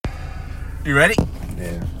You ready?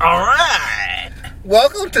 Yeah. All right.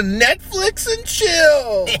 Welcome to Netflix and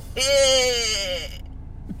Chill.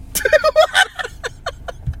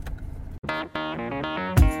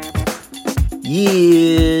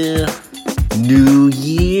 Yeah. New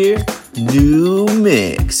year, new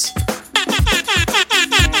mix.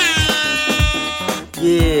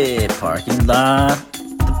 Yeah, Parking Lot,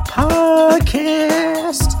 the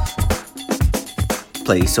podcast.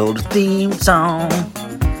 Placeholder theme song.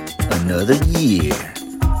 Another year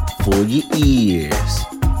for your ears.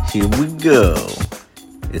 Here we go.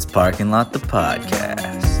 It's Parking Lot, the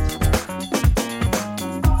podcast.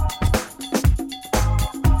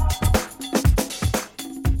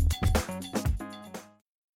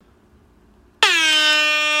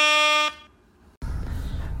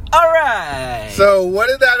 All right. So, what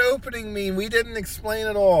did that opening mean? We didn't explain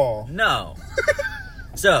at all. No.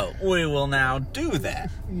 So, we will now do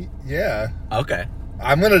that. Yeah. Okay.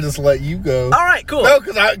 I'm gonna just let you go. All right, cool. No,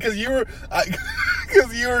 because you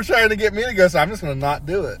were trying to get me to go, so I'm just gonna not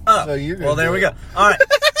do it. Oh, so you're well, there we go. All right.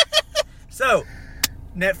 So,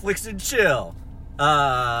 Netflix and Chill.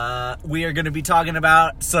 We are going to be talking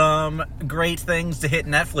about some great things to hit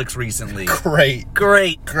Netflix recently. Great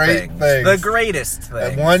things. The greatest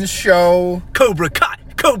things. One show. Cobra Kai.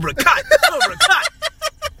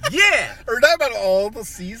 Yeah. Are that about all the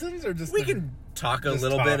seasons, or just we can talk a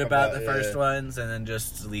little bit about the first ones and then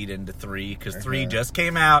just lead into 3, because 3 just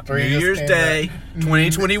came out. New Year's Day.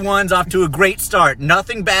 2021's off to a great start.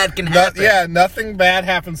 Nothing bad can happen. Nothing bad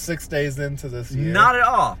happens 6 days into this year. Not at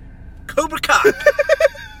all. Cobra Kai.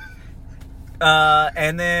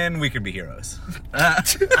 And then We Can Be Heroes. I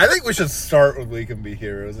think we should start with We Can Be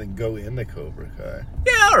Heroes and go into Cobra Kai.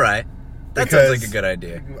 Yeah, all right. That sounds like a good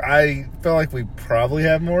idea. I feel like we probably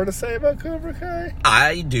have more to say about Cobra Kai.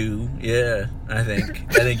 I do, yeah. I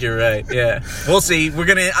think you're right. Yeah, we'll see.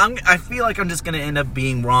 I feel like I'm just gonna end up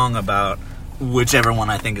being wrong about whichever one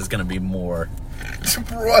I think is gonna be more.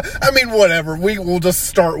 I mean, whatever. We'll just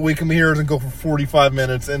start We Can Be Heroes and go for 45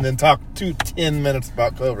 minutes and then talk 10 minutes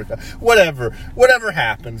about Cobra Kai. Whatever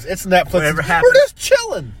happens. It's Netflix. Whatever happens. We're just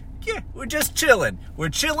chilling. Yeah, we're just chilling. We're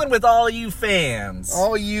chilling with all you fans.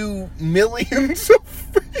 All you millions of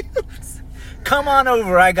fans. Come on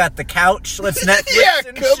over. I got the couch. Let's Netflix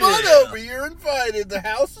and chill. Yeah, come on over. You're invited. The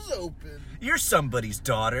house is open. You're somebody's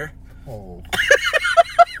daughter. Oh.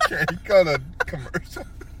 Okay, go to commercial.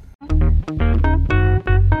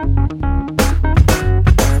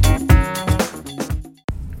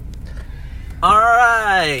 All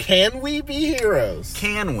right. Can we be heroes?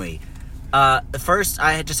 Can we? First,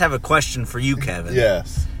 I just have a question for you, Kevin.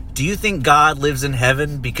 Yes. Do you think God lives in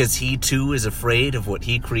heaven because he, too, is afraid of what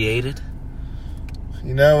he created?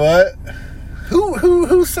 You know what?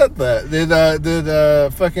 Who said that?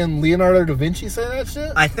 Did fucking Leonardo da Vinci say that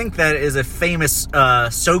shit? I think that is a famous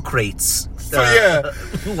Socrates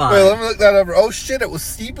line. Wait, let me look that over. Oh, shit, it was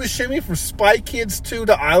Steve Buscemi from Spy Kids 2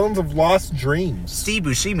 to Islands of Lost Dreams. Steve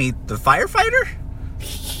Buscemi, the firefighter?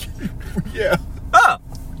 Yeah. Oh.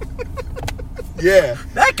 Yeah.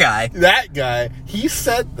 That guy. He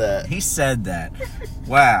said that.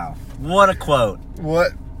 Wow. What a quote.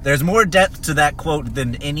 What? There's more depth to that quote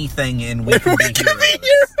than anything in We Can Be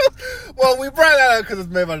Heroes. Well, we brought that up because it's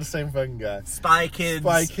made by the same fucking guy. Spy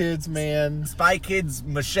Kids, man. Spy Kids,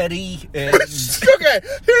 Machete. And... Okay,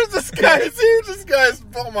 here's this guy's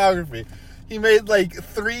filmography. He made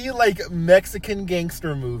 3 Mexican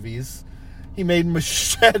gangster movies. He made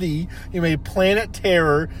Machete. He made Planet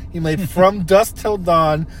Terror. He made From Dusk Till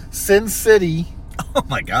Dawn, Sin City. Oh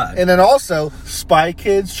my God. And then also Spy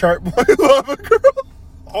Kids, Shark Boy, Lava Girl.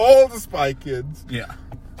 All the Spy Kids. Yeah.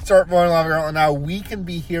 Shark Boy and Lava Girl. And now We Can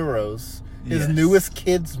Be Heroes. His newest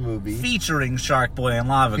kids movie. Featuring Shark Boy and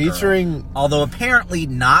Lava Girl. Although apparently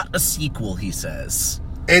not a sequel, he says.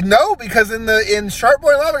 And no, because in Shark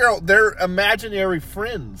Boy and Lava Girl, they're imaginary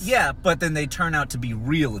friends. Yeah, but then they turn out to be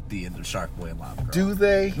real at the end of Shark Boy and Lava Girl. Do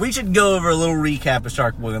they? We should go over a little recap of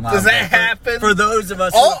Shark Boy and Lava Girl. Does that happen? For those of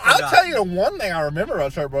us I'll tell you the one thing I remember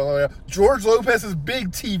about Shark Boy and Lava Girl. George Lopez's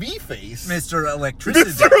big TV face. Mr.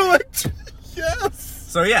 Electricity. Yes.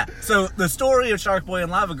 So the story of Shark Boy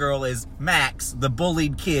and Lava Girl is Max, the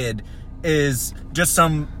bullied kid, is just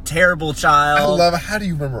some terrible child. I love it. How do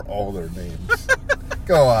you remember all their names?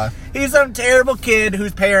 Go on. He's some terrible kid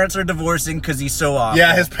whose parents are divorcing because he's so awful.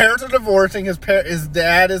 Yeah, his parents are divorcing. His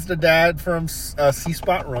dad is the dad from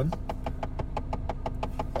C-Spot Run.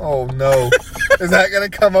 Oh no. Is that going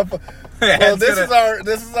to come up? Yeah, well, this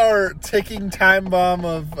is our ticking time bomb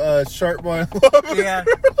of Shark Boy and Lava. Yeah.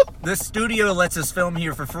 The studio lets us film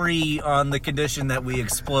here for free on the condition that we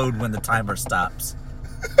explode when the timer stops.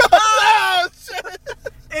 Oh, shit.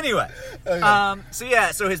 Anyway,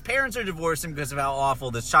 Okay. So his parents are divorcing because of how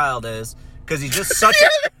awful this child is. Because he's just such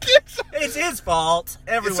it's his fault.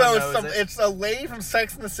 Everyone knows it. It's a lady from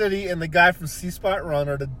Sex and the City and the guy from C-Spot Run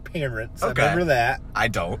are the parents. Okay. I remember that. I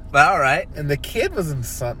don't. All right. And the kid was in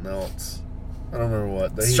something else. I don't remember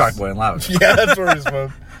what. Shark Boy and Lava Girl. Yeah, that's where he's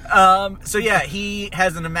from. So yeah, he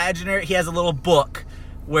has a little book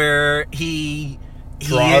where he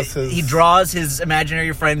draws his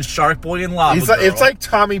imaginary friends Shark Boy and Lava Girl. It's like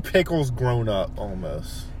Tommy Pickles grown up,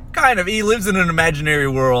 almost. Kind of. He lives in an imaginary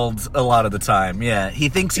world a lot of the time, yeah. He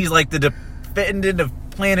thinks he's like the defendant of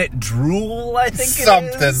Planet Drool, I think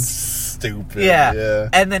Something stupid. Yeah.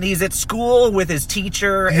 And then he's at school with his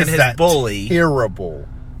teacher and his bully. Terrible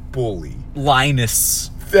bully.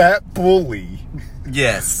 Linus. That bully.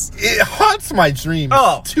 Yes. It haunts my dreams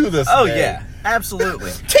to this day. Oh, yeah.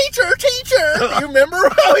 Absolutely. Teacher! You remember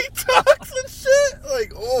how he talks and shit?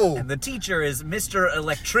 Like, oh. And the teacher is Mr.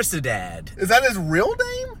 Electricidad. Is that his real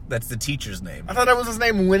name? That's the teacher's name. I thought that was his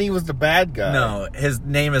name when he was the bad guy. No, his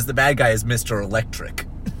name as the bad guy is Mr. Electric.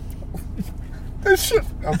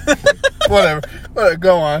 Whatever.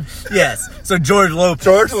 Go on. Yes. So George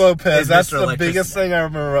Lopez. That's the biggest thing I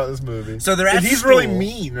remember about this movie. So they're at he's school. Really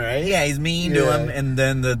mean, right? Yeah, he's mean to him, and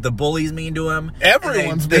then the bully's mean to him.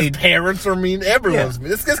 Everyone's mean. His parents are mean. Everyone's mean.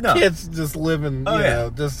 This kid's just living,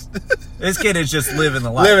 just... This kid is just living the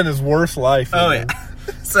life. Living his worst life. Yeah.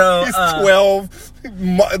 So he's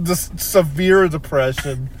 12, just severe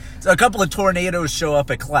depression. So a couple of tornadoes show up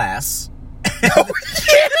at class. Oh,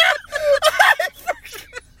 yeah!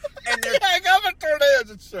 And I got a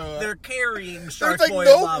tornado to show up. They're carrying Shark There's Boy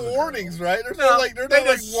no and Lava warnings, Girl. right? They're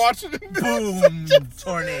not watching it. Boom!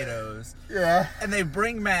 Tornadoes. Yeah. And they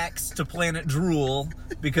bring Max to Planet Drool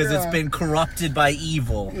because it's been corrupted by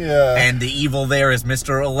evil. Yeah. And the evil there is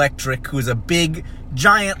Mr. Electric, who's a big,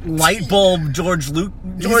 giant light bulb George Lopez.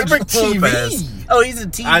 TV. Oh, he's a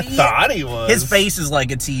TV? I thought he was. His face is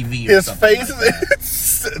like a TV or His something.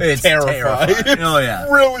 face is terrifying. Oh, yeah.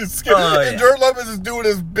 It's really scary. Oh, and George Lopez is doing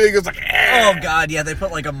as big as like... Oh, God, yeah. They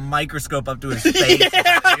put like a microscope up to his face.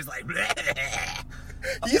 Yeah. He's like...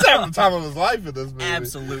 He's having the time of his life in this movie.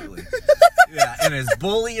 Absolutely. Yeah, and his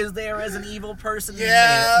bully is there as an evil person.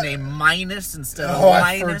 Yeah. Named Minus instead of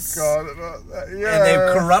I Linus. forgot about that. Yeah. And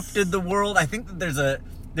they've corrupted the world. I think that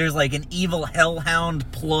there's like an evil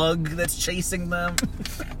hellhound plug that's chasing them.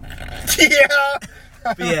 Yeah.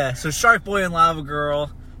 But yeah, so Shark Boy and Lava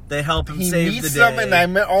Girl, they help him save the day.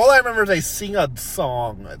 And all I remember is they sing a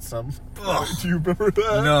song at some point. Do you remember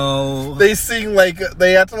that? No. They sing like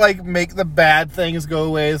they have to like make the bad things go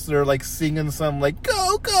away, so they're like singing some like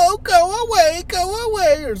go away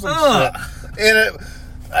or some shit.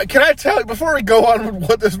 And can I tell you before we go on with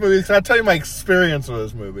what this movie is? Can I tell you my experience with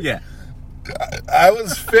this movie? Yeah. I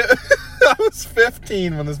was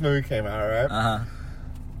 15 when this movie came out. Right.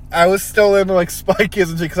 I was still into like Spy Kids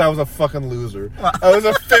and shit because I was a fucking loser. I was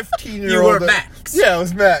a 15-year-old. You were Max. Yeah, I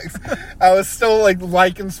was Max. I was still like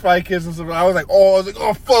liking Spy Kids and stuff. I was like, oh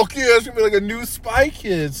fuck yeah, it's gonna be like a new Spy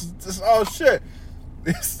Kids. Oh shit,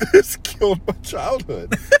 this killed my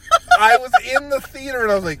childhood. I was in the theater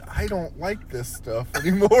and I was like, I don't like this stuff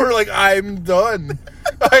anymore. Like I'm done.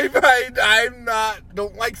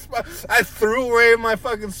 Don't like Spy. I threw away my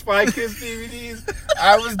fucking Spy Kids DVDs.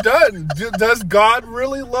 I was done. Does God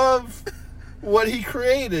really love what he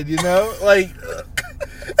created, you know? Like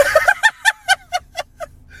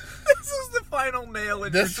This is the final nail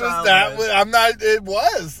in this your was childhood. that. It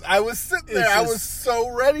was. I was sitting there. I was so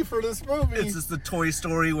ready for this movie. It's just the Toy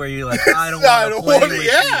Story where you're like, I don't want to play with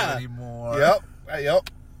you anymore. Yep.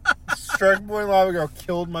 Shark Boy and Lava Girl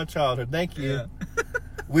killed my childhood. Thank you. Yeah.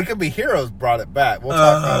 We Could Be Heroes brought it back. We'll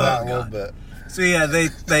talk about that in a little bit. So yeah,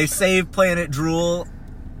 they save Planet Drool,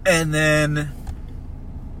 and then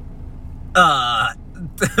but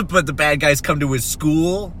the bad guys come to his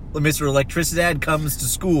school. Mr. Electricidad comes to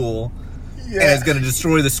school and is going to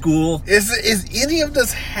destroy the school. Is any of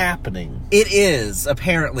this happening? It is,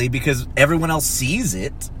 apparently, because everyone else sees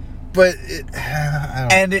it. But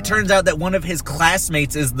it turns out that one of his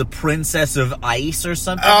classmates is the Princess of Ice or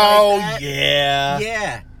something like that. Yeah.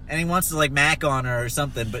 Yeah. And he wants to like mac on her or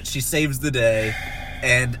something, but she saves the day.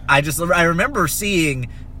 And I remember seeing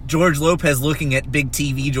George Lopez looking at big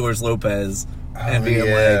TV George Lopez and being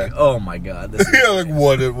like, oh my God. This is like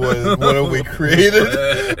what have we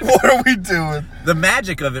created? What are we doing? The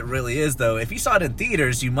magic of it really is, though, if you saw it in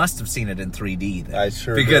theaters, you must have seen it in 3D then. I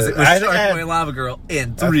sure because did. It was Shark Boy and Lava Girl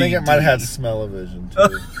in 3D. I think it might have had smell-o-vision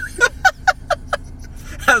too.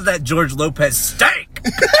 How's that George Lopez stank?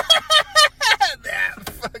 That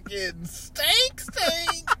fucking stank.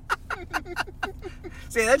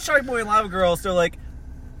 See, that Shark Boy and Lava Girl, so like,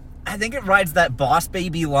 I think it rides that boss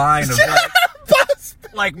baby line of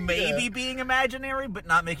like maybe being imaginary, but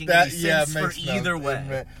not making any sense for either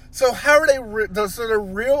way. So how are they? So they're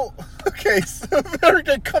real. Okay, so they're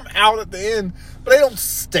gonna come out at the end, but they don't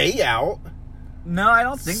stay out. No, I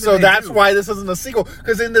don't think so. That's why this isn't a sequel.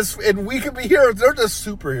 Because in We Could Be Heroes, they're just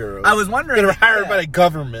superheroes. I was wondering. They're hired by the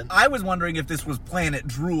government. I was wondering if this was Planet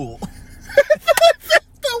Drool.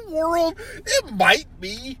 The world, it might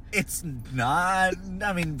be. It's not.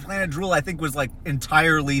 I mean, Planet Drool, I think, was like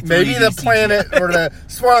entirely 3D maybe the planet or the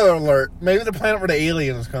spoiler alert. Maybe the planet where the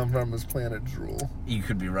aliens come from is Planet Drool. You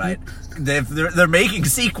could be right. They're making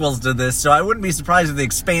sequels to this, so I wouldn't be surprised if they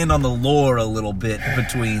expand on the lore a little bit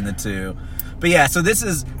between the two. But yeah, so this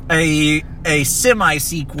is a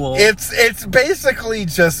semi-sequel. It's basically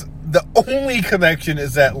just the only connection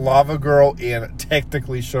is that Lava Girl and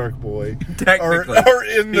technically Shark Boy are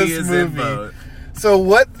in this movie. So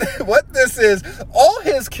what this is, all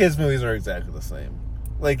his kids' movies are exactly the same.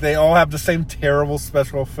 Like, they all have the same terrible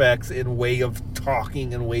special effects in way of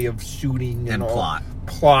talking and way of shooting and plot.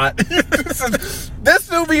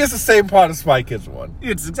 This movie is the same plot as Spy Kids 1.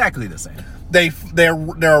 It's exactly the same. They're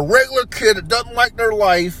a regular kid that doesn't like their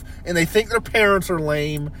life, and they think their parents are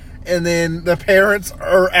lame, and then the parents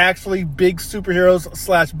are actually big superheroes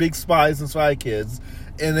 / big spies and Spy Kids,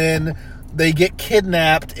 and then they get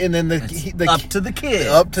kidnapped, and then up to the kids.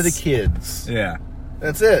 Up to the kids. Yeah.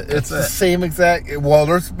 That's it. It's the same exact. Well,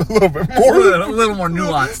 there's a little bit more. A little more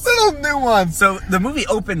nuance. Little nuance. So the movie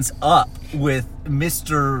opens up with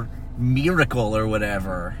Mr. Miracle or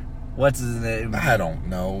whatever. What's his name? I don't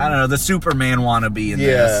know. The Superman wannabe in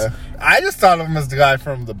this. Yeah. I just thought of him as the guy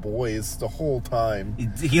from The Boys the whole time.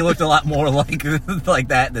 He looked a lot more like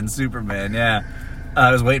that than Superman, yeah.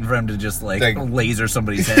 I was waiting for him to just laser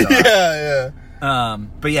somebody's head off. Yeah.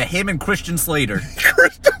 But yeah, him and Christian Slater. One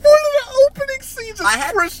of the opening scenes is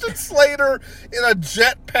Christian Slater in a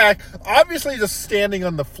jetpack, obviously just standing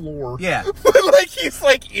on the floor. Yeah. But he's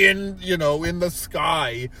in the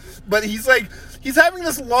sky. But he's having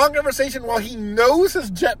this long conversation while he knows his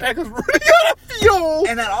jetpack is running out of fuel.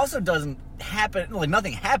 And that also doesn't happen.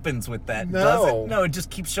 Nothing happens with that, does it? No, it just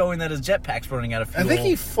keeps showing that his jetpack's running out of fuel. I think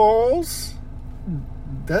he falls.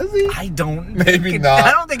 Does he? I don't. Maybe not.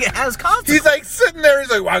 I don't think it has consequences. He's sitting there. He's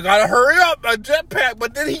well, I gotta hurry up, my jetpack.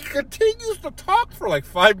 But then he continues to talk for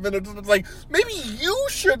 5 minutes, and it's maybe you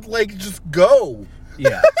should just go.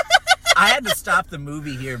 Yeah. I had to stop the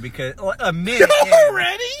movie here because a minute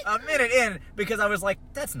in because I was like,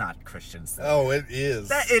 that's not Christian Slater. Oh, it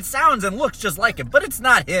is. It sounds and looks just like him, but it's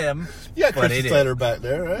not him. Yeah, Christian Slater back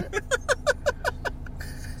there, right?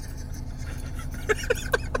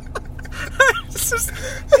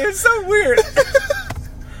 It's so weird.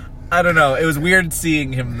 I don't know. It was weird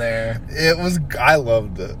seeing him there. I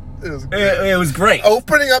loved it. It was great. It was great.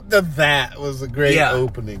 Opening up that was a great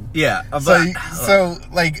opening. Yeah. And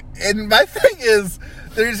my thing is,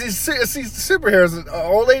 there's these superheroes that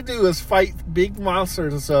all they do is fight big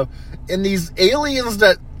monsters and stuff, and these aliens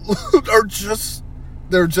that are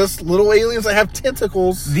they're just little aliens that have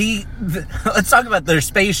tentacles. Let's talk about their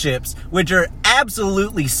spaceships, which are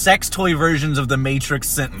absolutely sex toy versions of the Matrix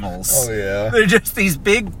Sentinels. Oh, yeah. They're just these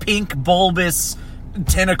big, pink, bulbous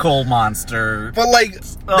tentacle monster. But,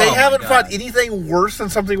 they haven't fought anything worse than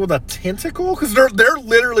something with a tentacle? Because they're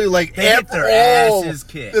literally, they get their asses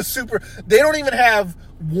kicked. They don't even have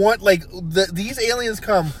one, these aliens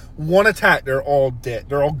come, one attack, they're all dead.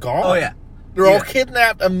 They're all gone. Oh, yeah. They're all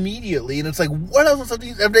kidnapped immediately, and it's what else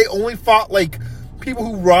have they only fought people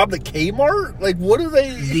who robbed the Kmart? What are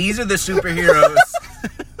they? These are the superheroes.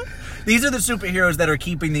 These are the superheroes that are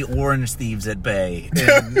keeping the Orange Thieves at bay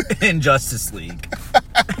in Justice League.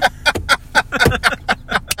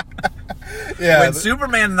 Yeah. When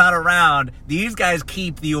Superman's not around, these guys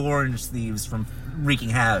keep the Orange Thieves from wreaking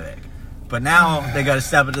havoc. But now they got to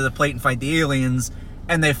step up to the plate and fight the aliens,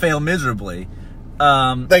 and they fail miserably.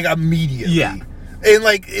 Immediately. Yeah. And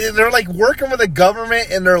they're working with the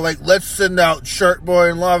government, and they're let's send out Shark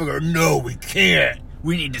Boy and Lava Girl. No, we can't.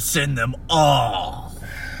 We need to send them all.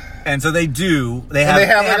 And so they do. They have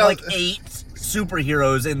 8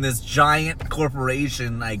 superheroes in this giant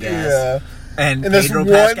corporation, I guess. Yeah. And Pedro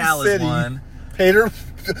Pascal is one. The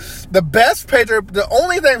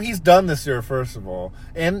only thing he's done this year, first of all,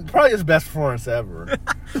 and probably his best performance ever.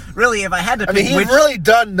 Really, if I had to pick he's really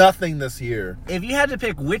done nothing this year. If you had to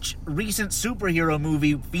pick which recent superhero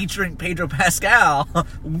movie featuring Pedro Pascal,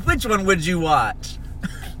 which one would you watch?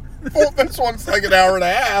 Well, this one's an hour and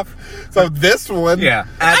a half. So this one, yeah,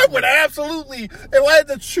 I would absolutely, if I had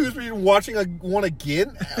to choose between watching one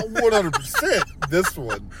again, 100% this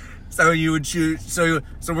one. So you would choose. So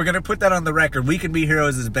we're gonna put that on the record. We Can Be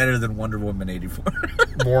Heroes is better than Wonder Woman 84.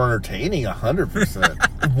 More entertaining, 100%.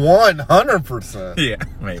 100%. Yeah,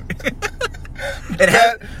 maybe. It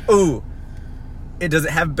had. Ooh. Does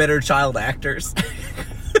it have better child actors?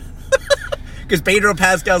 Because Pedro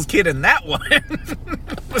Pascal's kid in that one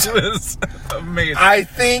was amazing. I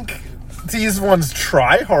think these ones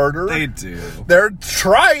try harder. They do. They're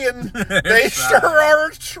trying. They sure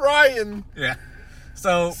are trying. Yeah.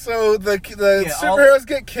 So the superheroes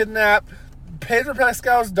get kidnapped. Pedro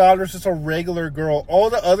Pascal's daughter's just a regular girl. All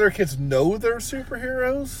the other kids know they're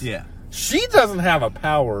superheroes. Yeah. She doesn't have a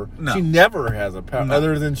power. No. She never has a power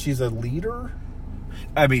other than she's a leader.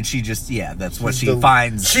 I mean, she just, that's what she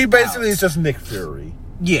finds. She basically is just Nick Fury.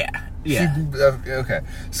 Yeah. Okay.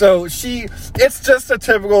 So it's just a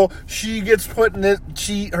typical, she gets put in it,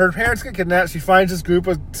 her parents get kidnapped, she finds this group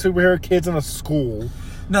of superhero kids in a school.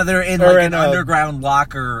 No, they're in an underground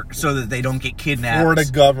locker so that they don't get kidnapped. For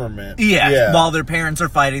the government. Yeah. While their parents are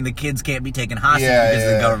fighting, the kids can't be taken hostage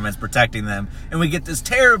because the government's protecting them. And we get this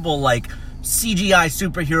terrible, CGI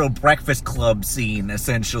superhero breakfast club scene,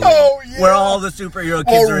 essentially. Oh, yeah. Where all the superhero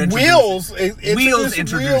kids are introduced. Wheels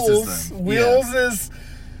introduces them. Wheels is...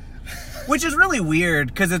 Which is really weird,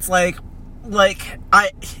 because it's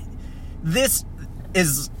this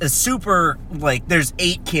is a super, there's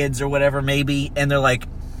 8 kids or whatever, maybe, and they're,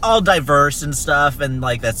 all diverse and stuff, and,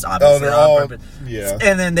 that's obviously on purpose. Yeah.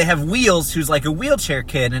 And then they have Wheels, who's, a wheelchair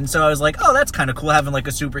kid, and so I was like, oh, that's kind of cool, having, a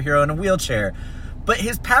superhero in a wheelchair. But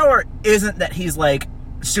his power isn't that he's,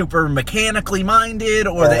 super mechanically minded,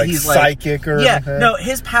 or that he's, psychic or anything. No,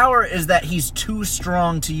 his power is that he's too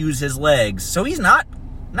strong to use his legs, so he's not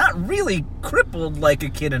really crippled like a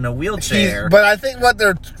kid in a wheelchair. But I think what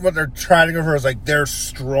they're trying to go for is they're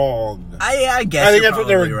strong. I guess I think that's what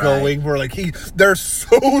they were going for. They're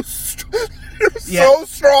so so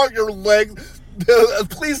strong. Your legs.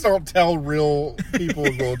 Please don't tell real people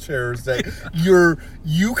in wheelchairs that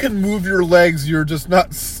you can move your legs. You're just not.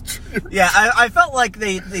 I felt like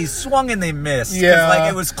they swung and they missed. Yeah,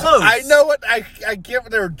 it was close. I know what I get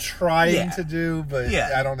what they're trying to do, but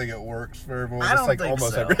I don't think it works for everyone. I don't think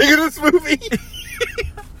almost everything in this movie.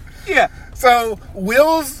 Yeah. So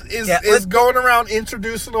Wheels is going around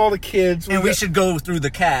introducing all the kids, and we should go through the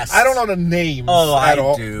cast. I don't know the names. Oh, at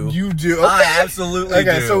all. Do. You do. Okay. I absolutely do.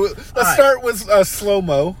 Okay, so let's start with slow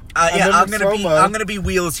mo. I'm gonna be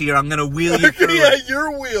Wheels here. I'm gonna wheel you through.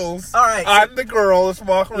 You're Wheels. All right. I'm the girl. Let's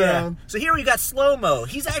walk around. So here we got slow mo.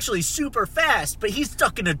 He's actually super fast, but he's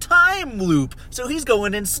stuck in a time loop, so he's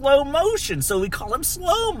going in slow motion. So we call him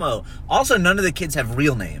slow mo. Also, none of the kids have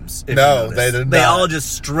real names. No, they did not. They all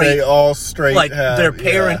just straight. They all straight. Their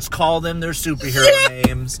parents call them their superhero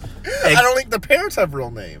names. I don't think the parents have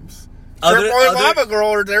real names. Shark Boy and Lava Girl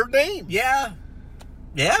are their names. Yeah.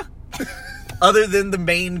 Other than the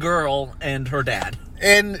main girl and her dad.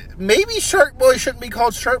 And maybe Shark Boy shouldn't be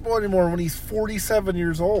called Shark Boy anymore when he's 47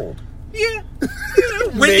 years old. Yeah.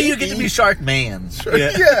 When do you get to be Shark Man?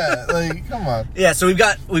 Come on. Yeah, so we've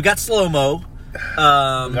got slow-mo.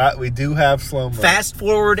 We do have slow-mo. Fast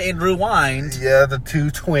forward and rewind. Yeah, the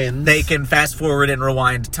two twins. They can fast forward and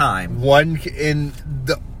rewind time.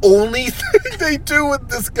 The only thing they do with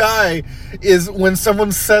this guy is when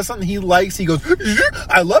someone says something he likes, he goes,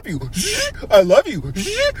 I love you. I love you.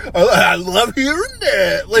 I love hearing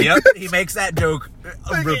that. He makes that joke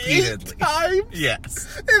repeatedly. 8 times?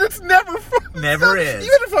 Yes. And it's never funny. Never is.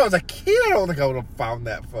 Even if I was a kid, I don't think I would have found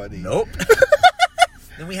that funny. Nope.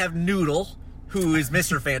 Then we have Noodle, who is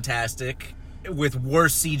Mr. Fantastic, with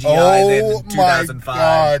worse CGI than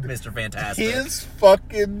 2005 Mr. Fantastic. His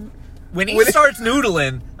fucking... When he starts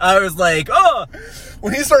noodling, I was like, oh!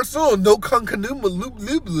 When he starts doing no conkanuma loop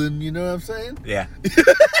loopling, you know what I'm saying? Yeah.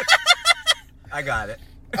 I got it.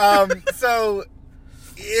 So,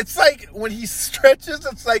 it's like, when he stretches,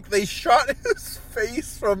 it's like they shot his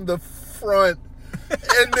face from the front,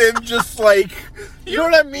 and then just you know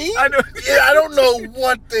what I mean? I know. I don't know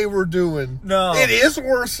what they were doing. No. It is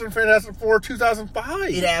worse than Fantastic Four 2005.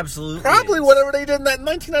 It absolutely Probably is. Whatever they did in that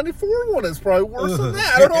 1994 one is probably worse than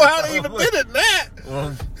that. I don't know how they even did it in that.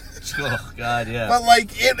 Well, oh, God, yeah. But,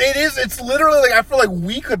 it's literally, I feel like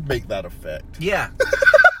we could make that effect. Yeah.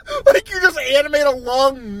 You just animate a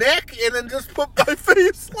long neck and then just put my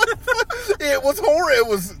face it was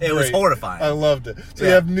horrible. It was horrifying. I loved it. So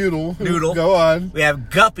you have Noodle. Go on. We have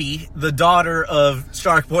Guppy, the daughter of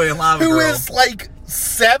Shark Boy and Lava Girl. Who is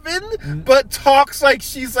 7, but talks like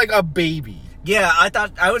she's a baby. Yeah,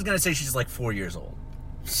 I was going to say she's 4 years old.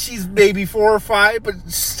 she's maybe 4 or 5, but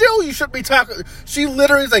still you shouldn't be talking. She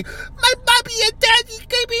literally is like, my mommy and daddy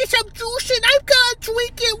gave me some juice and I'm gonna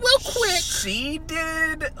drink it real quick. She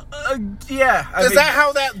did, yeah. Is that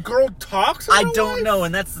how that girl talks? I don't know,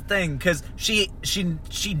 and that's the thing, because she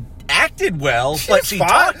acted well, but she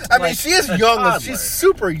talked she is young. Toddler. She's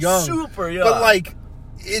super young. Super young. But, like,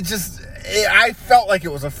 I felt like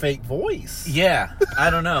it was a fake voice. Yeah,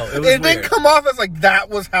 I don't know. It was It didn't come off as like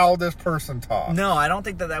that was how this person talked. No, I don't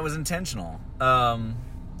think that was intentional.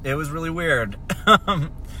 It was really weird.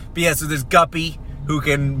 But yeah, so there's Guppy, who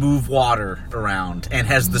can move water around and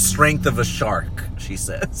has the strength of a shark, she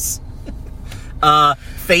says.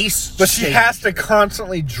 Face But she has to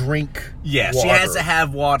constantly drink Yeah, water. she has to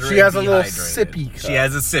have water. She has a little sippy cup. She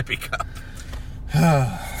has a sippy cup.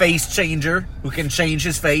 Face changer, who can change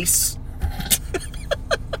his face.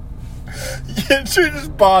 You can't change his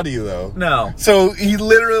body, though. No. So he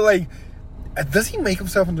literally, does he make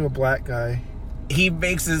himself into a black guy? He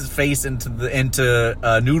makes his face into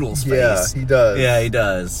Noodle's face. Yeah, he does. Yeah, he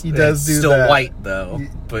does. He does do still that. White, though.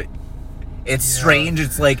 But it's strange.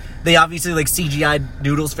 It's like, they obviously, like, CGI'd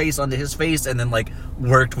Noodle's face onto his face and then, like,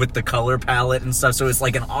 worked with the color palette and stuff. So it's,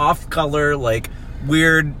 like, an off-color, like,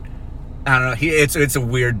 weird... I don't know. It's a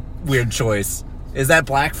weird choice. Is that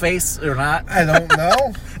blackface or not? I don't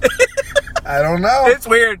know. I don't know. It's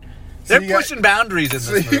weird. So They're pushing boundaries in this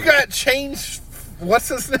movie. So you got change. What's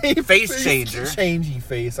his name? Face changer. Changey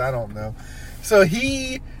face. I don't know. So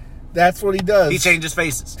that's what he does. He changes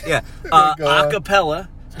faces. Yeah. Acapella,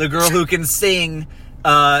 the girl who can sing,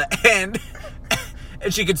 and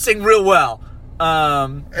she can sing real well.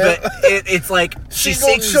 But it's like she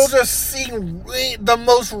sings. She'll just sing the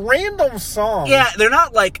most random songs. Yeah, they're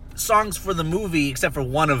not like songs for the movie, except for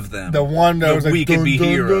one of them. The one that was like, "We Can Be dun,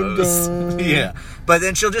 Heroes." dun, dun. Yeah, but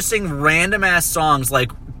then she'll just sing random ass songs,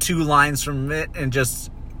 like 2 lines from it, and it's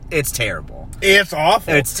terrible. It's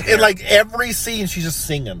awful. It's terrible. In like every scene, she's just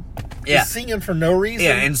singing. Yeah, she's singing for no reason.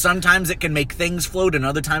 Yeah, and sometimes it can make things float, and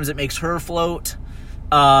other times it makes her float.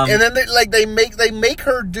 And then they make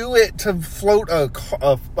her do it to float a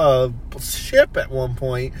ship at one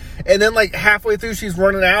point, and then like halfway through she's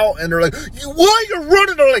running out, and they're like, "Why you're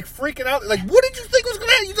running?" They're like freaking out. Like, what did you think was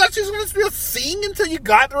gonna happen? You thought she was gonna be able to sing until you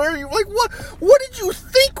got there. You're like, what? What did you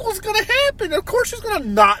think was gonna happen? Of course she's gonna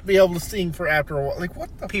not be able to sing for after a while. Like, what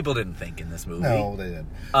the? People didn't think in this movie. No, they didn't.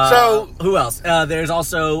 So who else? There's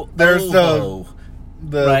also Ovo.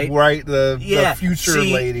 The future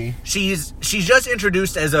lady. She's just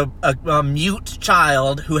introduced as a mute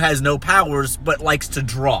child who has no powers but likes to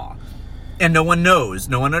draw. And no one knows.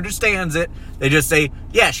 No one understands it. They just say,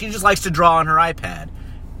 yeah, she just likes to draw on her iPad.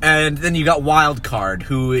 And then you got Wildcard,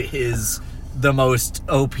 who is the most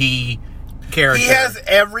OP character. He has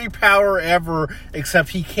every power ever, except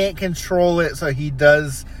he can't control it, so he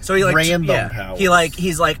does random powers.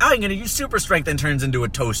 He's like, oh, I'm going to use super strength, and turns into a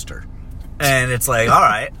toaster. And it's like, all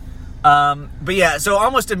right. But yeah, so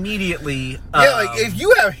almost immediately... if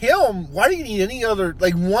you have him, why do you need any other...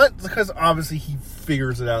 because obviously he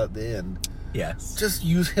figures it out at the end. Yes. Just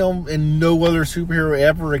use him and no other superhero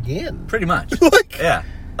ever again. Pretty much. Yeah.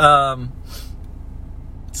 So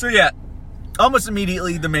yeah, almost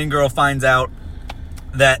immediately the main girl finds out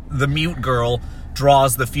that the mute girl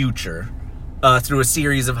draws the future through a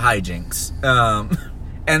series of hijinks.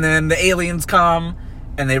 And then the aliens come...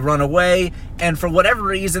 and they run away, and for whatever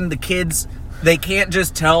reason, the kids, they can't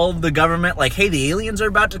just tell the government, like, hey, the aliens are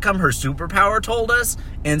about to come, her superpower told us.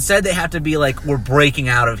 Instead, they have to be like, we're breaking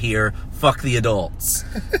out of here, fuck the adults.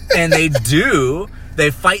 And they do.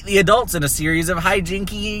 They fight the adults in a series of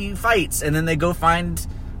hijinky fights, and then they go find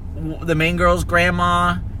the main girl's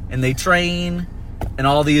grandma, and they train, and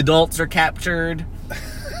all the adults are captured.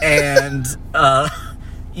 And,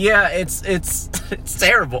 yeah, it's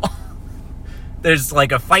terrible. There's,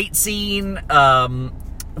 like, a fight scene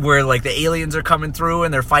where, like, the aliens are coming through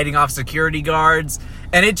and they're fighting off security guards.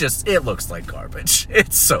 And it looks like garbage.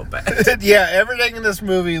 It's so bad. Yeah, everything in this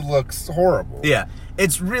movie looks horrible. Yeah.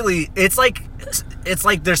 It's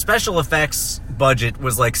like their special effects budget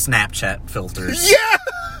was like Snapchat filters. Yeah!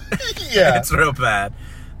 Yeah. It's real bad.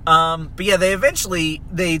 But yeah, they eventually,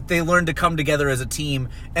 they learn to come together as a team,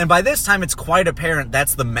 and by this time it's quite apparent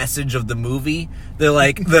that's the message of the movie. They're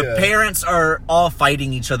like, the parents are all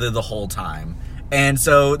fighting each other the whole time, and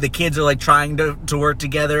so the kids are like trying to work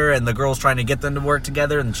together, and the girl's trying to get them to work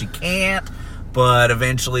together, and she can't, but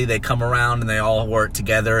eventually they come around and they all work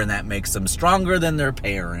together, and that makes them stronger than their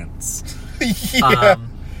parents. Yeah.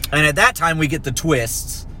 And at that time we get the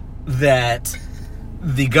twist that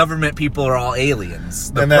the government people are all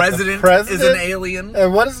aliens. The president is an alien.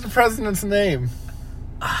 And what is the president's name?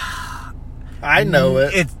 I know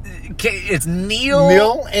it. It's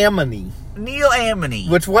Neil Ammoney. Neil Ammoney.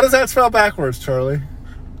 What does that spell backwards, Charlie?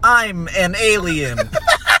 I'm an alien.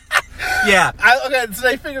 Yeah. So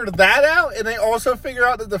they figured that out, and they also figure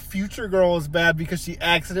out that the future girl is bad because she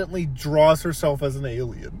accidentally draws herself as an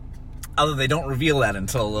alien. Although they don't reveal that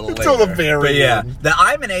until a little later. Until the very end. The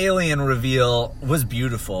I'm an alien reveal was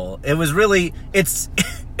beautiful. It was really... It's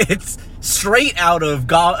straight out of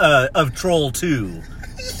Troll 2.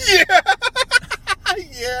 Yeah.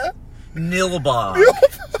 Yeah. Nilbog.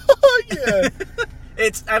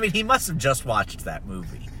 Yeah. He must have just watched that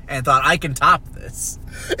movie and thought, I can top this.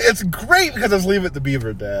 It's great because it's Leave It to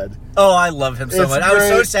Beaver Dad. Oh, I love him so much. Great. I was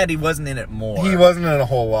so sad he wasn't in it more. He wasn't in a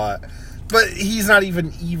whole lot. But he's not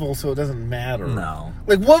even evil, so it doesn't matter. No.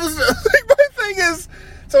 What was... my thing is...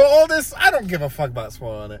 So all this... I don't give a fuck about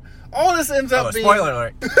spoiling it. All this ends up being... spoiler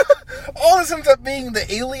alert. All this ends up being the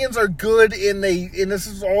aliens are good, and this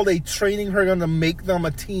is all they training her to make them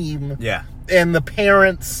a team. Yeah. And the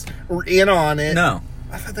parents were in on it. No.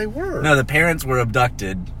 I thought they were. No, the parents were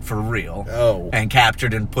abducted for real. Oh. And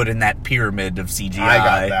captured and put in that pyramid of CGI. I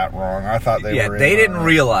got that wrong. I thought they were in on it. Yeah, they didn't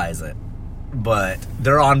realize it. But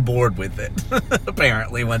they're on board with it,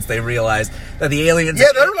 apparently, once they realize that the aliens... Yeah,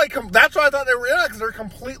 they're like... That's why I thought they were in it, because they're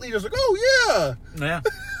completely just like, oh, yeah. Yeah.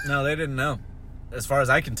 No, they didn't know, as far as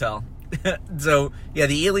I can tell. So, yeah,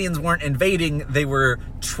 the aliens weren't invading. They were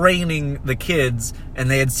training the kids,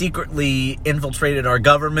 and they had secretly infiltrated our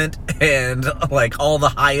government and, like, all the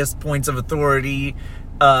highest points of authority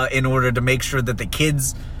in order to make sure that the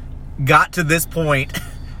kids got to this point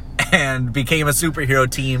and became a superhero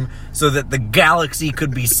team so that the galaxy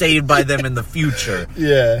could be saved by them in the future.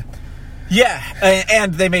 Yeah. Yeah,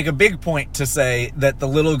 and they make a big point to say that the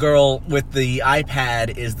little girl with the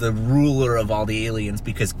iPad is the ruler of all the aliens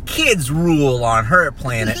because kids rule on her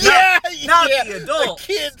planet. Yeah, not the adults.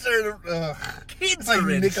 The kids are... Kids like are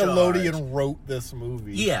in Nickelodeon charge. Wrote this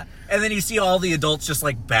movie. Yeah, and then you see all the adults just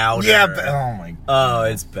like bow to yeah, her. Oh my god. Oh,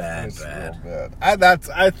 it's bad, It's bad. real bad.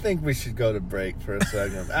 I think we should go to break for a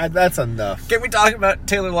second. That's enough. Can we talk about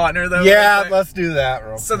Taylor Lautner though? Yeah, let's do that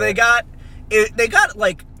real So quick.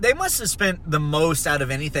 they must have spent the most out of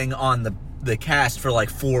anything on the cast for like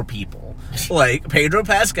 4 people. Like Pedro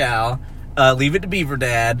Pascal, Leave It to Beaver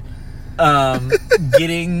Dad,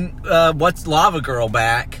 getting what's Lava Girl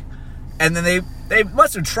back, and then they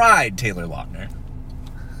must have tried Taylor Lautner.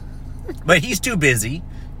 But he's too busy.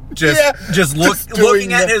 Just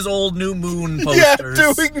looking at his old New Moon posters.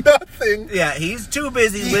 Yeah, doing nothing. Yeah, he's too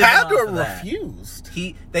busy He living had off to of have that. refused.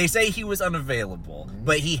 They say he was unavailable,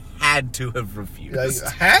 but he had to have refused. Yeah,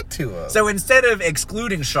 he had to have. So instead of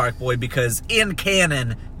excluding Shark Boy, because in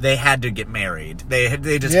canon they had to get married, they had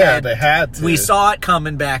to. We saw it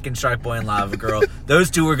coming back in Shark Boy and Lava Girl. Those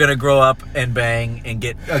two were going to grow up and bang and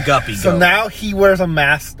get a guppy. So now he wears a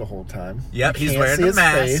mask the whole time. Yep, he's Can't wearing see a his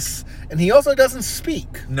mask. face, and he also doesn't speak.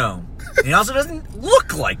 No, he also doesn't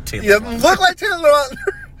look like Taylor. He doesn't look like Taylor Lautner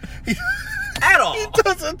at all. He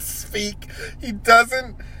doesn't speak. He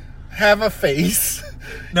doesn't have a face.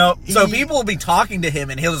 No, so people will be talking to him,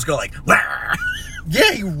 and he'll just go like, "Wah!"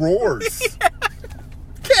 Yeah, he roars.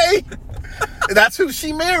 Okay, that's who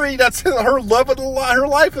she married. That's her love of her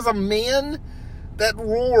life is a man that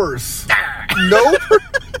roars. Nope.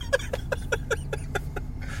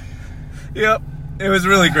 Yep, it was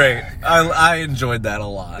really great. I enjoyed that a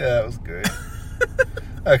lot. Yeah, it was great.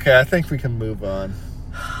 Okay, I think we can move on.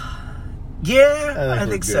 Yeah, I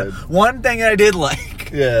think so. One thing I did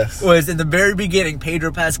like was in the very beginning,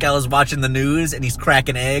 Pedro Pascal is watching the news and he's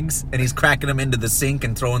cracking eggs and he's cracking them into the sink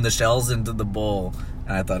and throwing the shells into the bowl.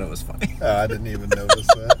 And I thought it was funny. Oh, I didn't even notice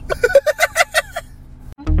that.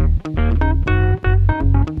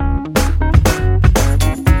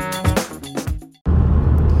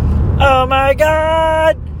 Oh my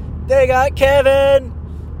god! They got Kevin!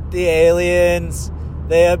 The aliens.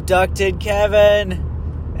 They abducted Kevin.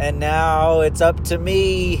 And now it's up to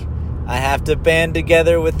me. I have to band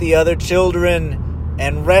together with the other children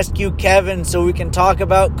and rescue Kevin so we can talk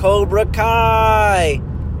about Cobra Kai.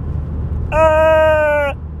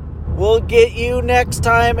 We'll get you next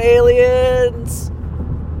time, aliens.